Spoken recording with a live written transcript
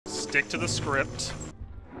stick to the script.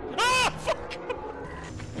 Ah! Fuck!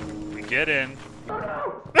 We get in.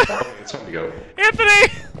 It's time to go.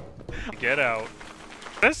 Anthony! Get out.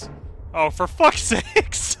 This? Oh, for fuck's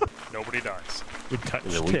sakes! Nobody dies. We touched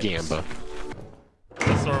And then we gamba.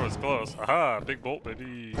 This door was close. Aha, big bolt,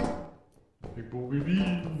 baby. Big boy baby.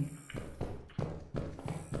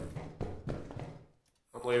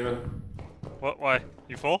 I'm leaving. What? Why?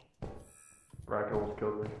 You full? Rack almost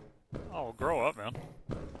killed me. Oh, grow up, man.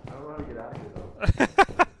 I don't know how to get out of here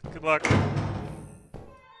though. Good luck.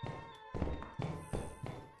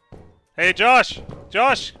 Hey, Josh!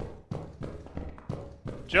 Josh!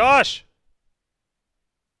 Josh!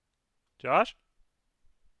 Josh?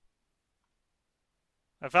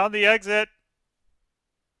 I found the exit!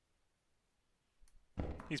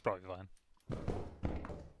 He's probably fine.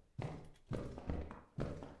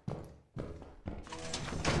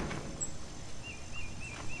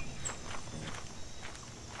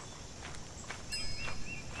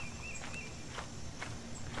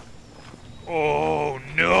 Oh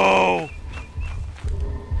no!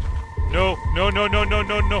 No, no, no, no, no,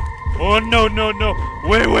 no, no! Oh no, no, no!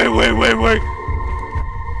 Wait, wait, wait, wait, wait!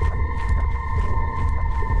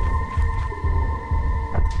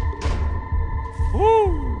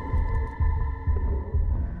 Woo!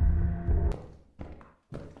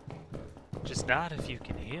 Just not if you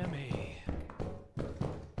can hear me.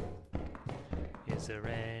 Is there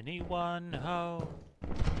anyone home?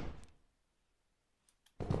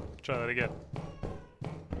 Try that again.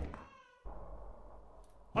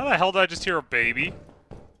 Why the hell did I just hear a baby?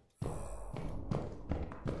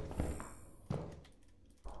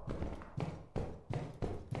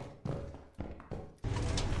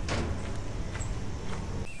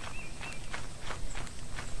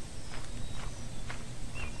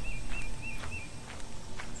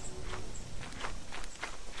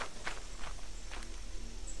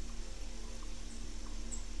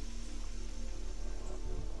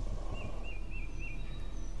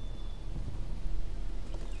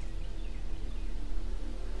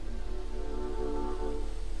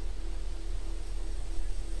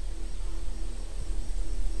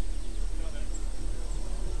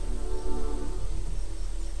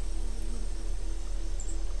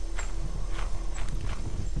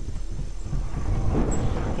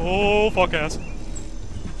 Oh, fuck ass.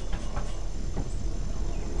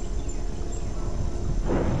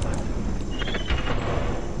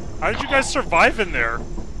 How did you guys survive in there?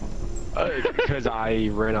 Because I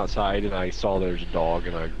ran outside and I saw there's a dog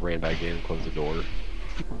and I ran back in and closed the door.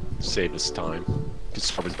 Saved us time.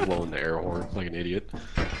 Because I was blowing the air horn like an idiot.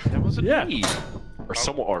 That wasn't me. Or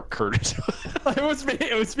someone, or Curtis. It was me.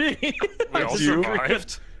 It was me. We all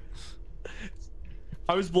survived?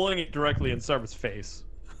 I was blowing it directly in Sarva's face.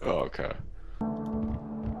 Oh, okay.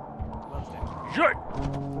 Shit!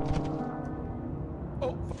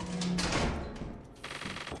 Oh.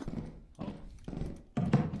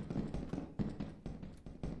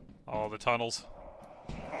 Oh, the tunnels.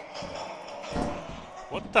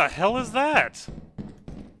 What the hell is that?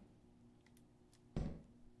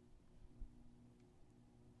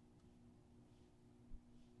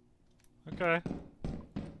 Okay.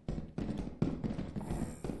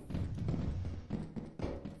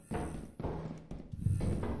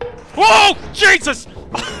 Whoa! Jesus!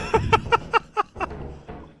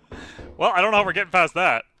 Well, I don't know how we're getting past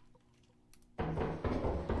that.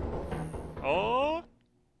 Oh.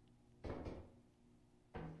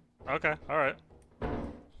 Okay, alright.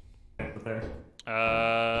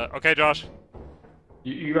 Okay, Josh.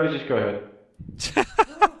 You guys just go ahead.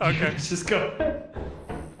 Okay. Just go ahead.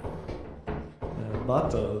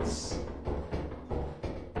 Matos.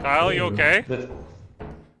 Kyle, you okay?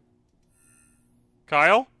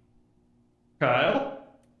 Kyle? Kyle?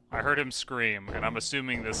 I heard him scream, and I'm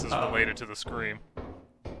assuming this is related to the scream.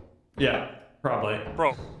 Yeah, probably.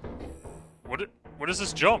 Bro, what is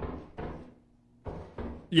this jump?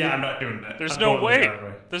 Yeah, I'm not doing that. There's I'm no going the way. other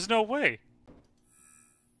way. There's no way.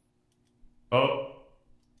 Oh,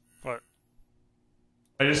 What?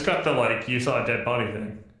 I just got the, like, you saw a dead body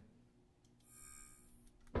thing.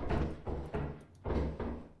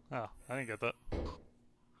 Oh, I didn't get that.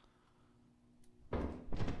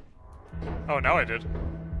 Oh, now I did.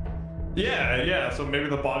 Yeah, so maybe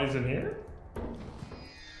the body's in here?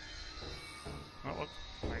 Oh, look.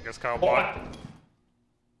 I guess Kyle bought it.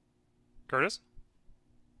 Curtis?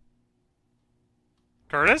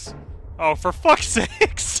 Curtis? Oh, for fuck's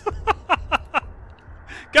sakes!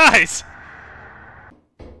 Guys!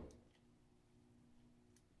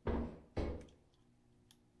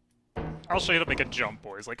 I'll show you how to make a jump,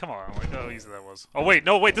 boys. Like, come on. Like, how easy that was. Oh, wait.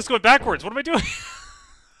 No, wait. This is going backwards. What am I doing?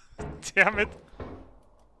 Damn it.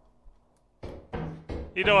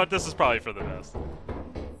 You know what? This is probably for the best.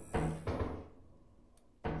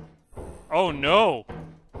 Oh no!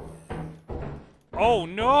 Oh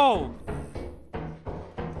no!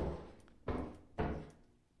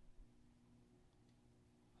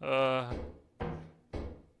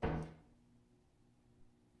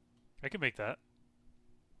 I can make that.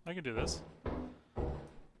 I can do this.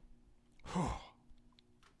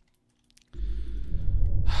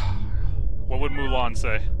 What would Mulan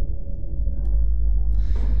say?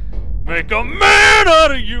 Make a man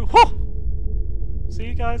out of you!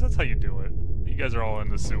 See, guys, that's how you do it. You guys are all in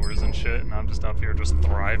the sewers and shit, and I'm just up here just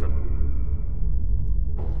thriving.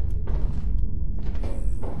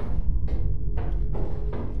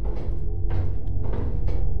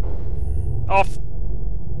 Off.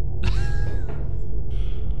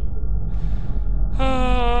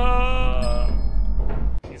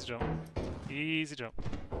 Easy jump. Easy jump.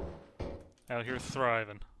 Out here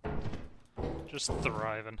thriving. Just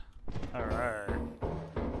thriving. Alright.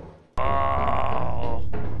 Oh.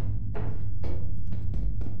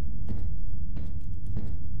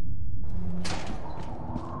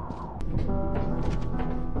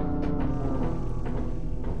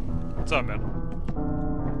 What's up, man?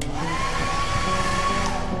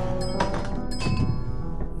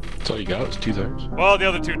 That's all you got? It's 2 things? Well, the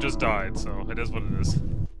other two just died, so it is what it is.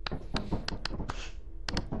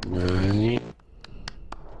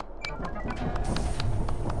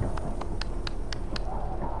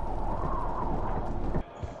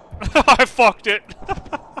 I fucked it!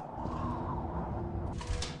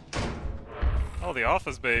 Oh, the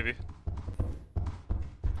office, baby.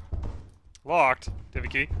 Locked. Do you have a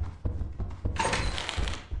key?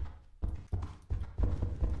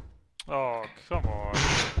 Oh, come on.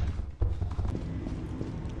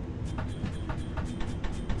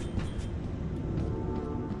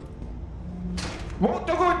 What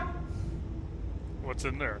the fuck? What's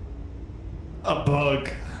in there? A bug.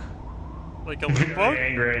 Like a loot bug? Very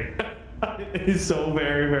angry. He's so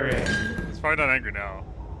very, very angry. He's probably not angry now.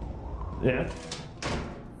 Yeah.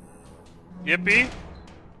 Yippee?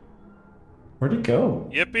 Where'd he go?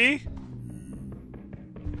 Yippee?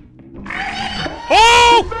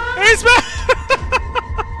 Oh! He's back!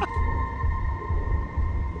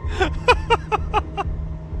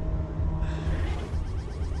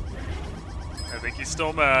 I think he's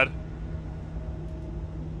still mad.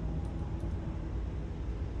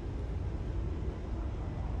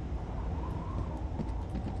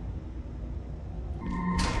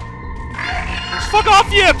 Fuck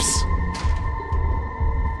off, Yips! I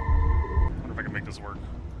wonder if I can make this work.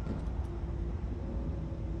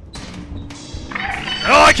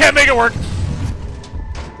 Oh, I can't make it work!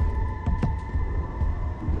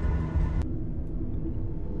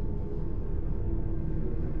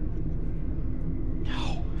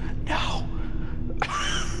 No. No.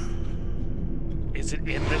 Is it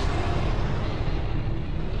in the...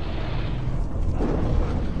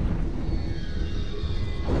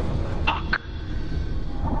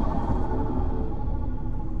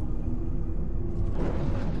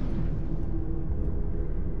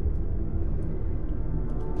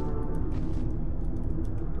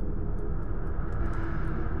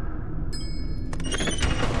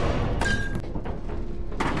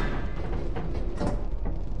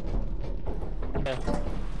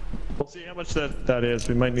 We'll see how much that is.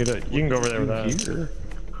 We might need a. You can go over there with that. Here.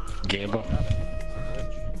 Gamba.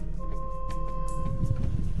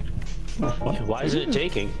 Why is it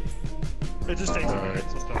taking? It just takes a Alright. minute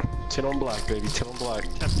sometimes. 10 on black, baby. 10 on black.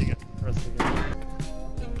 Testing it. Pressing it.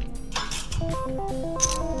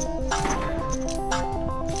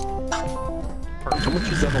 How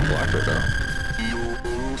much is that on black right now?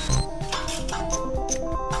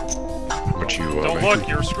 How much you, Don't making? look,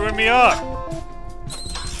 you're screwing me up!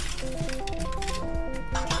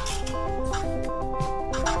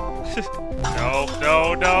 No,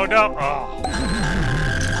 no, no, no! Oh.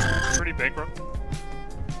 Pretty bankrupt.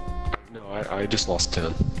 No, I just lost 10.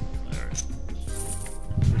 Alright.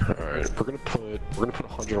 Alright, we're gonna put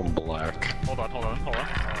 100 on black. Hold on.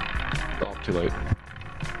 Oh, too late.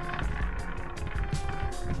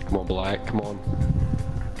 Come on, black, come on.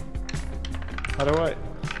 How do I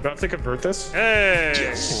have to convert this? Hey!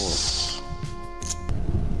 Yes!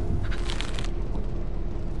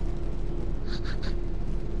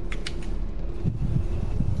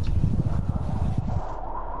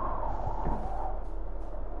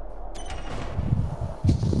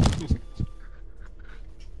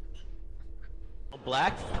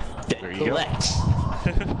 Black? There you go. Collect.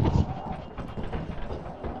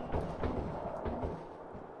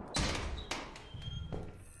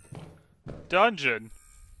 Dungeon.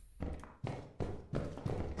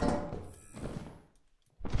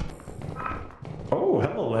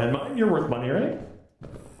 you're worth money, right?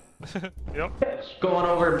 Yep. Just going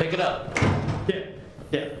over and pick it up. Yeah.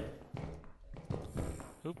 Yeah.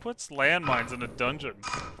 Who puts landmines in a dungeon?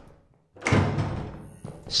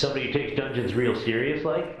 Somebody who takes dungeons real serious,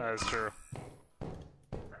 like? That is true.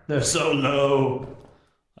 They're so low.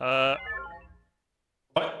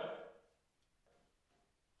 What?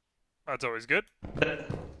 That's always good. So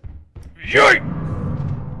Yay!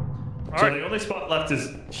 Alright. the only spot left is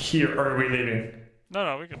here. Or are we leaving?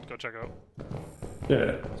 No, we can go check out.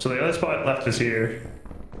 Yeah. So the only spot left is here.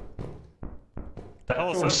 The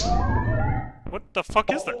hell is this? What the fuck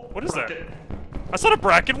is that? What is that? Bracket. That's not a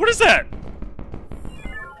bracken. What is that?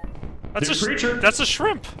 That's New creature. That's a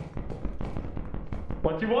shrimp.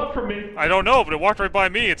 What do you want from me? I don't know, but it walked right by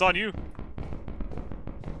me. It's on you.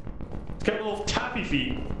 It's got little tappy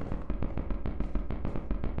feet.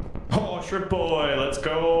 Oh, shrimp boy, let's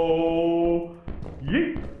go.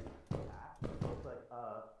 Yeet. Looks like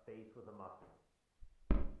a face with a muffin.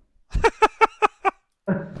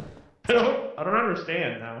 I don't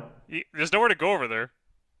understand now. There's nowhere to go over there.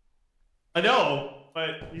 I know,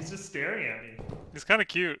 but he's just staring at me. He's kind of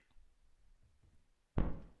cute.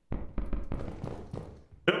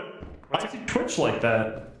 Why does he twitch like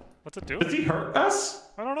that? What's it doing? Does he hurt us?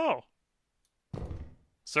 I don't know.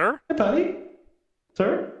 Sir? Hey, buddy.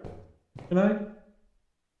 Sir? Can I?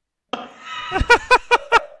 What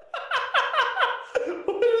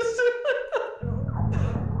is it?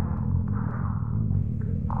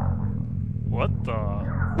 What the?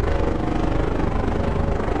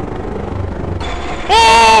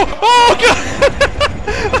 Oh! Oh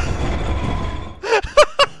god!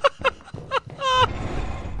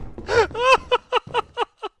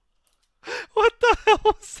 What the hell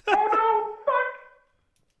was that? Oh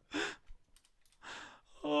no! Fuck!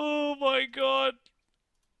 Oh my god.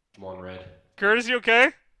 Come on, Red. Curtis, you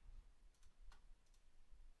okay?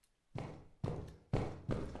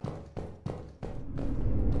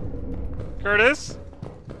 Curtis?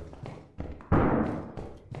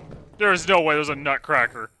 There's no way there's a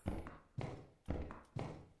nutcracker.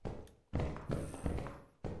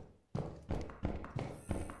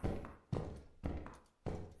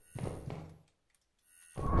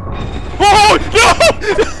 Oh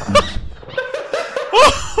no!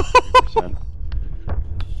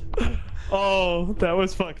 Oh, that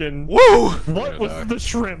was fucking. Woo! What was the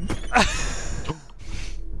shrimp?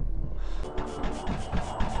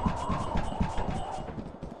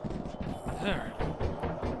 There.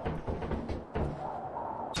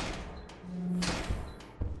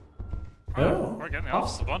 Oh. We're getting the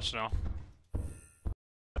office a bunch now.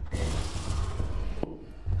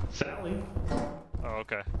 Sally. Oh,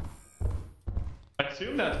 okay. I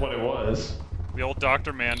assume that's what it was. The old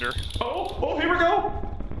Dr. Mander. Oh, here we go.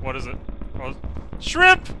 What is it? Oh,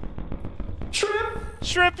 shrimp! Shrimp.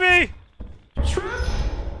 Shrimpy! Shrimp.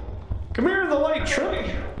 Come here to the light, shrimp.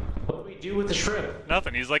 What do we do with the shrimp?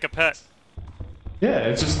 Nothing, he's like a pet. Yeah,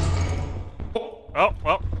 it's just. Oh,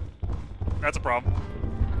 well. That's a problem.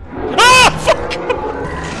 Ah! Fuck!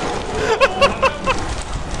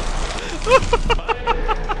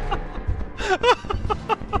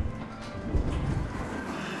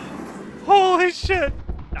 Holy shit!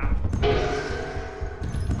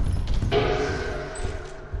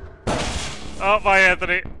 Oh, bye,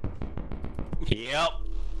 Anthony. Yep.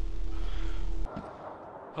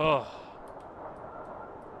 Oh,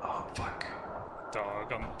 Oh fuck.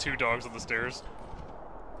 dog. Two dogs on the stairs.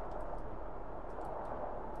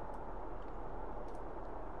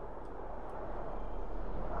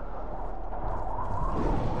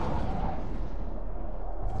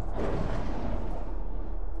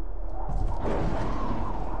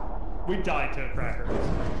 We died to a cracker.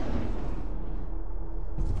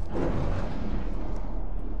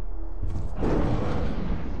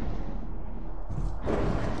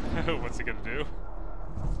 What's he gonna do?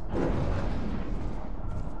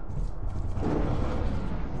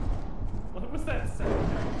 What was that sound?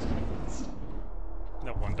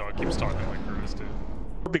 That one dog keeps talking like Curtis, too.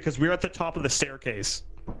 Because we were at the top of the staircase,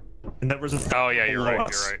 and there was a. Oh, yeah, you're below right,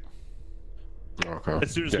 us. you're right. Okay.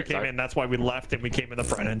 As soon as we came in, that's why we left and we came in the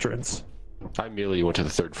front entrance. I immediately went to the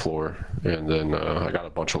third floor, and then I got a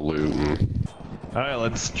bunch of loot, and All right,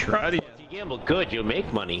 let's try it. If you gamble good, you'll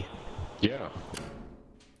make money. yeah.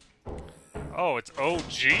 Oh, it's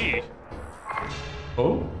OG.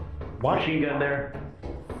 Oh, why? Machine gun there.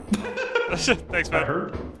 Thanks, I man.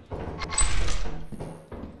 heard.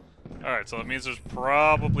 Alright, so that means there's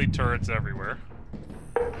probably turrets everywhere.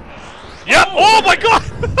 Yep! Oh my god!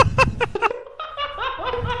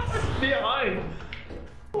 Behind.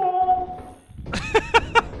 Oh!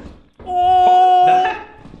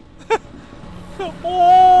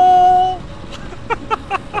 Oh!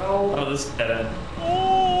 this dead end.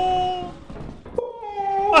 Oh!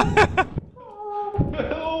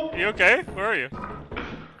 You okay? Where are you?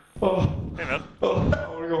 Oh, Hey, man. oh, I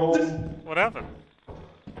wanna go home. What happened?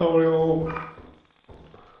 I wanna go home.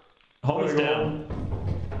 Home is I wanna go down.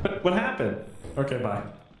 home. What happened? Okay, bye.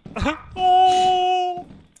 Oh!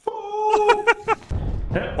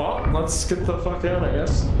 Yeah, well, let's get the fuck out, I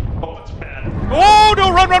guess. Oh, it's bad. Oh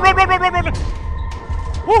no! Run! Run! Run! Run! Run! Run! Run!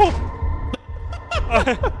 Woo!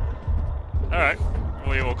 All right,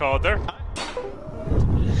 we will call it there.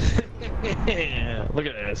 Look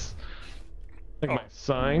at this. Look at my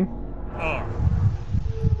sign. Oh.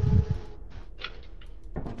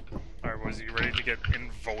 All right, was you ready to get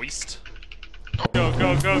invoiced? Go!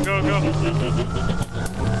 Go! Go! Go! Go!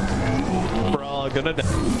 We're all gonna die.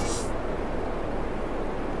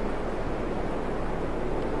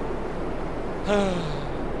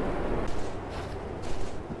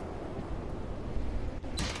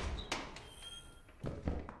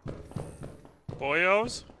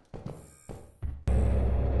 Boyos?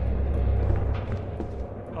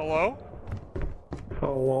 Hello?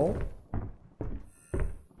 Hello?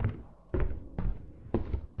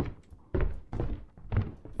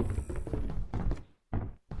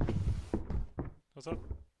 What's up?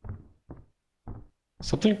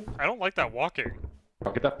 Something? I don't like that walking.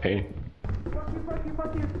 I'll get that pain.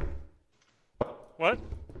 What?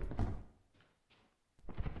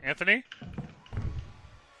 Anthony?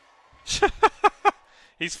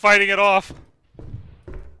 He's fighting it off.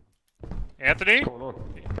 Anthony? What's going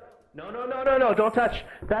on? No, don't touch.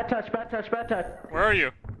 Bad touch, bad touch, bad touch. Where are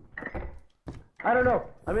you? I don't know.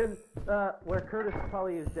 I'm in, where Curtis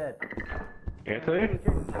probably is dead. Anthony?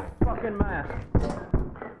 Fucking mask.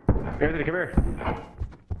 Anthony, come here.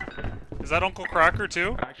 Is that Uncle Cracker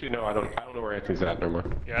too? Actually, no, I don't know where Anthony's at. Never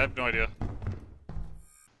mind. Yeah, I have no idea.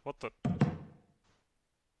 What the?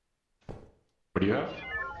 What do you have?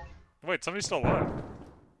 Wait, somebody's still alive.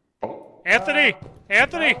 Oh. Anthony!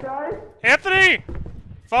 Anthony! Anthony!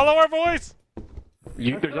 Follow our voice!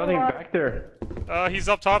 There's nothing back there. He's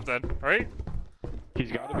up top then, right?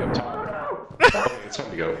 He's got to be up top. Okay, it's time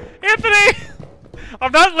to go. Anthony!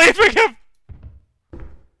 I'm not leaving him!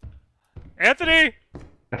 Anthony!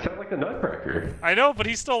 That sounds like the Nutcracker. I know, but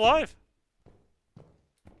he's still alive.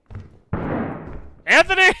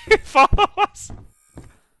 Anthony! Follow us!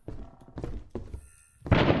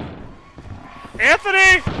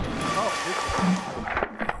 Anthony!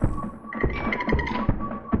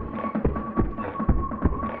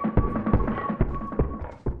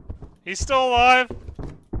 He's still alive.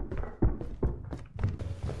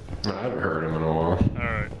 I haven't heard him in a while.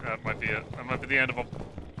 Alright, that might be it. That might be the end of a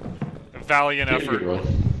valiant Yeah, effort. you will.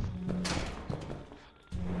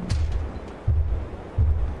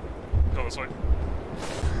 Go this way.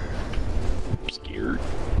 I'm scared.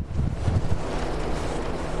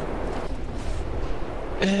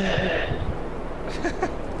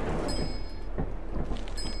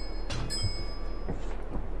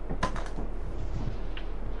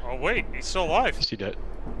 Oh wait, he's still alive. Is he dead?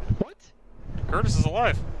 What? Curtis is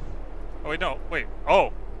alive. Oh wait, no, wait.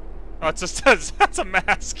 Oh, it just says that's a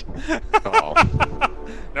mask. Oh.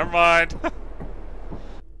 Never mind.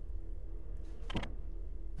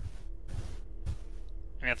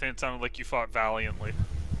 Anthony, it sounded like you fought valiantly.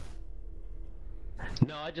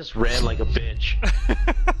 No, I just ran like a bitch.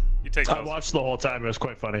 You take I those. watched the whole time. It was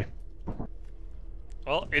quite funny.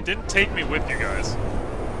 Well, it didn't take me with you guys,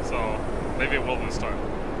 so maybe it will this time.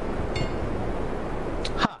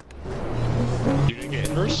 Ha! You didn't get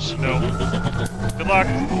in first? No. Good luck.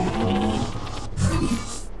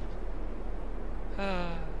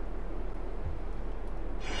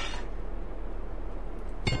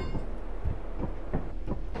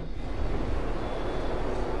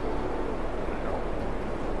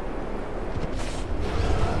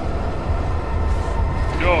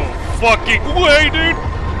 No fucking way, dude!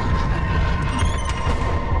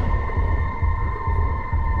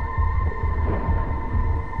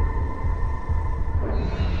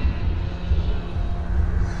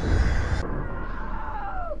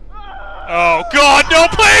 Oh god, no,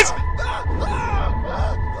 please!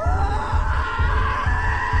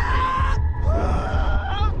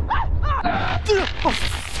 Oh, fuck.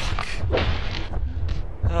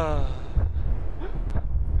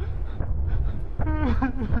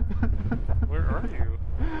 Where are you?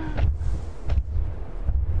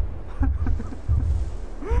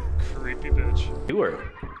 Creepy bitch. You were.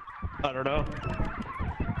 I don't know.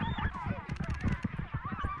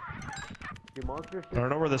 Your monster I don't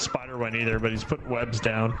know where the spider went either, but he's putting webs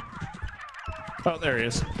down. Oh, there he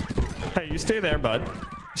is. Hey, you stay there, bud.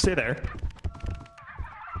 Stay there.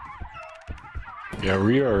 Yeah,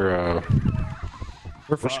 we are.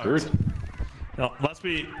 We're fucked. screwed. No, must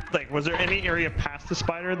be like. Was there any area past the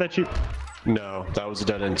spider that you? No, that was a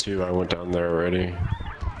dead end too. I went down there already.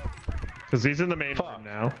 Because he's in the main room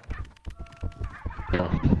now.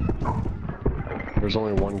 Yeah. There's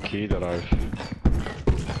only one key that I've.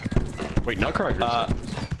 Wait, Nutcracker.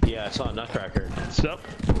 Yeah, I saw a Nutcracker. So.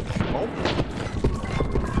 Oh.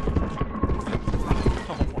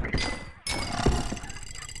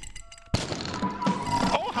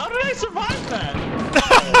 Oh, how did I survive that?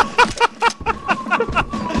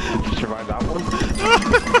 Survive that one?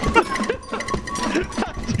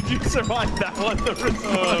 Did you survive that one? The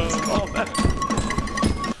response call that.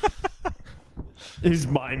 He's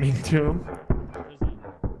miming to him.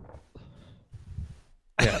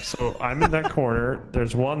 Yeah, so I'm in that corner.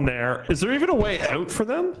 There's one there. Is there even a way out for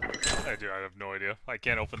them? I have no idea. I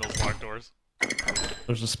can't open those locked doors.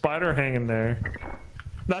 There's a spider hanging there.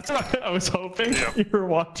 That's what I was hoping Yep. you were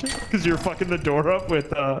watching, because you're fucking the door up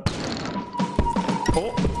with, Oh!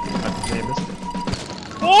 I missed it.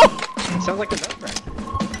 Oh! Sounds like a Nutcracker.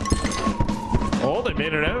 Oh, they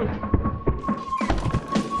made it out.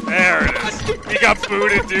 There it is. He got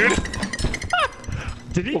booted, dude.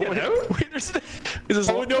 Did he get out? Wait, is this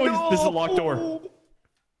Oh, no, this is a locked door.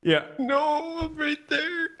 Yeah. No, I'm right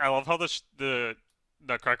there. I love how the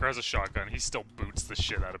Nutcracker has a shotgun. He still boots the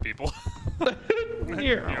shit out of people.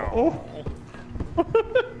 Yeah. Oh.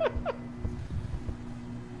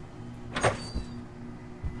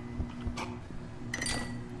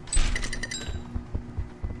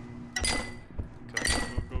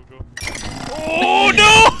 Go. Oh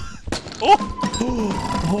no! Oh!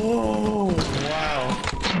 Oh, wow.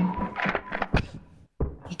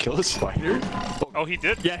 You killed a spider? Oh, he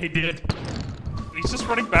did. Yeah, he did. He's just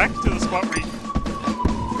running back to the spot where he.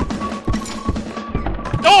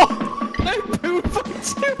 Oh!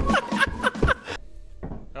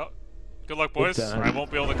 Oh, good luck, boys. I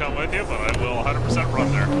won't be able to come with you, but I will 100%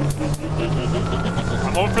 run there.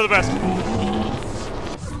 I'm hoping for the best.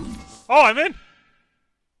 Oh, I'm in.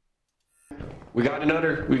 We got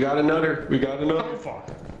another. We got another. We got another. Fuck.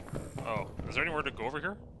 Oh, is there anywhere to go over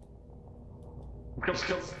here?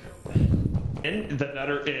 And the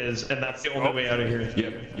nutter is, and that's the only way out of here.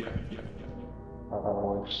 Yep.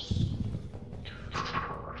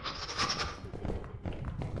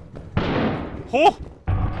 Oh!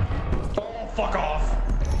 Oh, fuck off.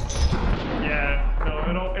 Yeah,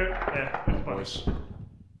 no, yeah, it's Boys.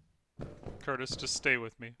 Curtis, just stay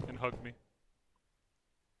with me and hug me.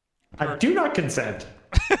 I do not consent.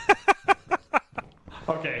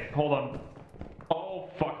 Okay, hold on. Oh,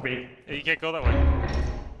 fuck me. Hey, you can't go that way.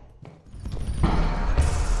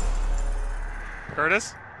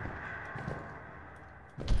 Curtis?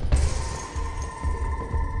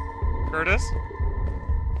 Curtis?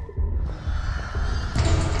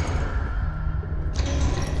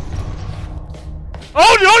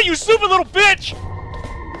 Oh no, you stupid little bitch!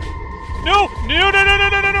 No! No!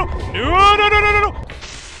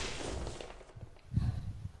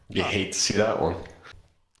 You hate to see that one.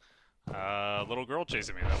 Little girl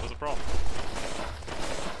chasing me, that was a problem.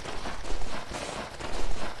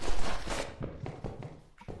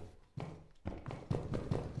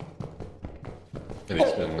 And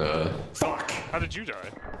it's been, Fuck. How did you die?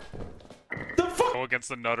 The fuck? Go against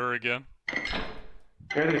the nutter again.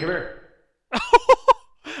 Anthony, come here.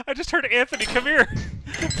 I just heard Anthony, come here!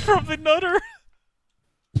 From the nutter!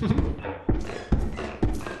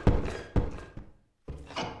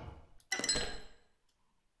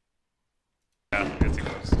 Yeah, it's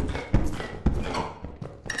close.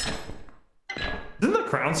 Isn't the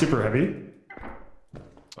crown super heavy?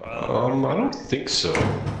 I don't think so.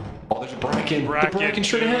 Oh, there's a bracken. Bracken, The bracken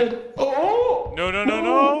straight dude. ahead. Oh! No!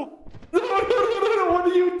 No, what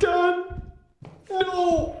have you done?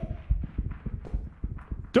 No!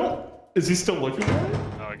 Don't. Is he still looking at it?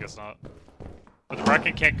 No, I guess not. But the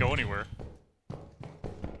bracket can't go anywhere.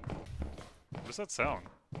 What does that sound?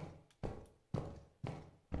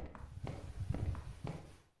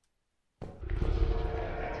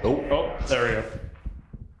 Oh. Oh, there we go.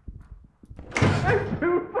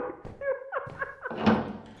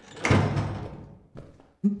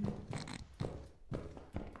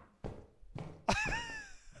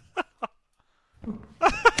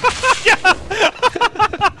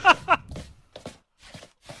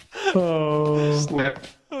 Oh. Snap.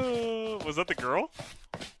 Was that the girl?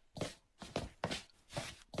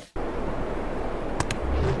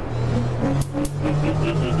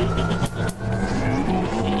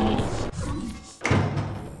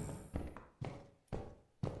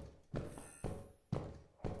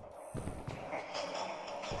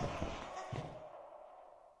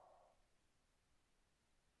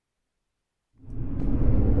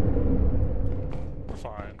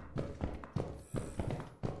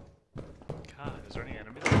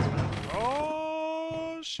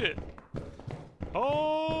 shit.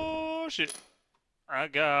 Oh shit. I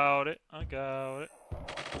got it. I got it.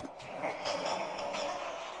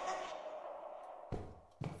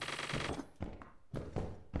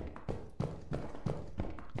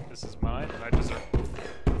 This is mine, and I deserve it.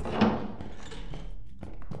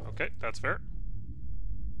 Okay, that's fair.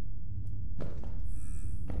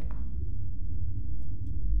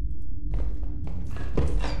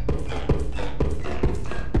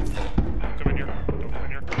 Don't come in here. Don't come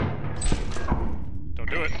in here. Don't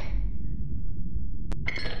do it.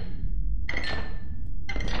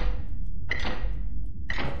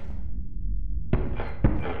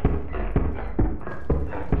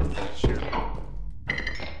 Shit.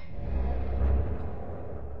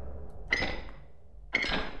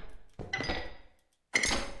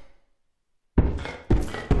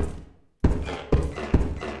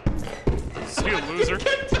 See you, loser.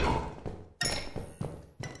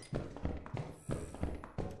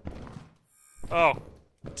 Oh,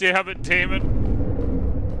 damn it, Damon.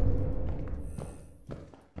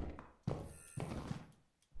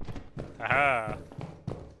 Haha.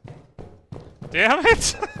 Damn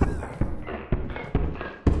it!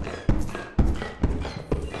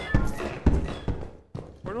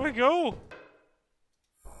 Where do I go?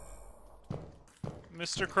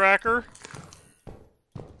 Mr. Cracker?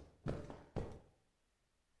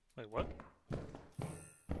 Wait, what?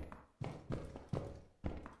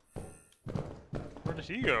 Where did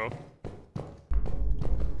he go?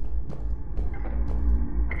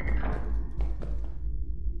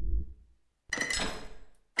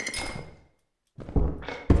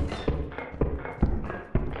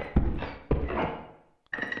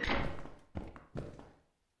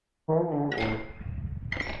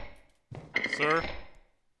 Sir?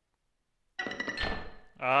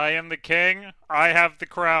 I am the king. I have the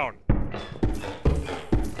crown.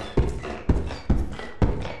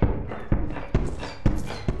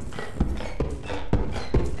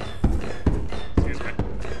 Excuse me.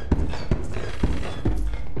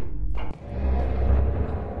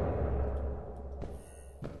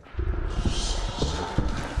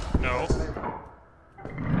 No.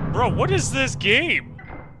 Bro, what is this game?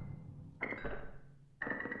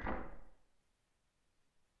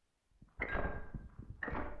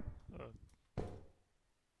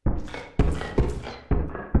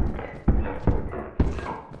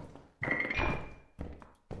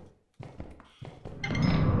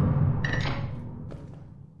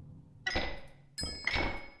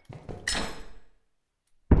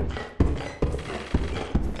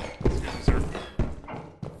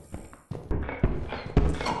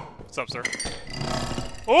 What's up, sir?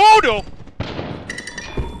 Oh, no!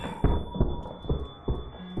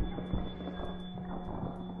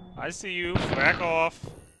 I see you. Back off.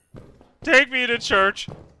 Take me to church.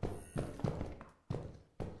 I'm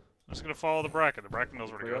just gonna follow the Bracken. The Bracken knows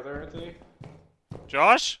where to go. There, Anthony?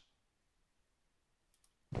 Josh?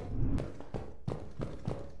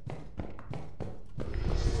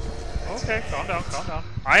 Okay, calm down, calm down.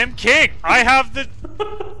 I am king! I have the...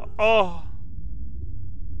 Oh...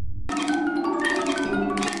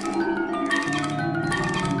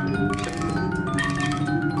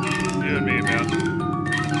 You and me, man.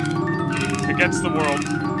 Against the world.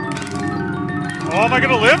 Oh, am I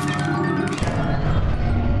gonna live?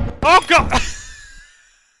 Oh, God!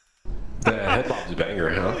 The headbob's a banger,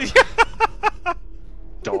 huh?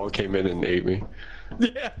 Dog came in and ate me.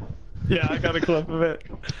 Yeah. Yeah, I got a clip of it.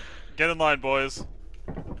 Get in line, boys.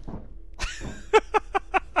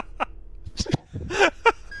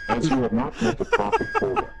 As you have not met the profit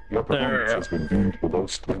quota, your performance has been deemed below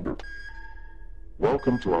standard.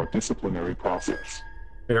 Welcome to our disciplinary process.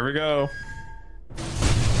 Here we go.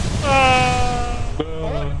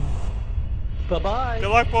 Bye-bye. Good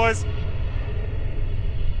luck, boys.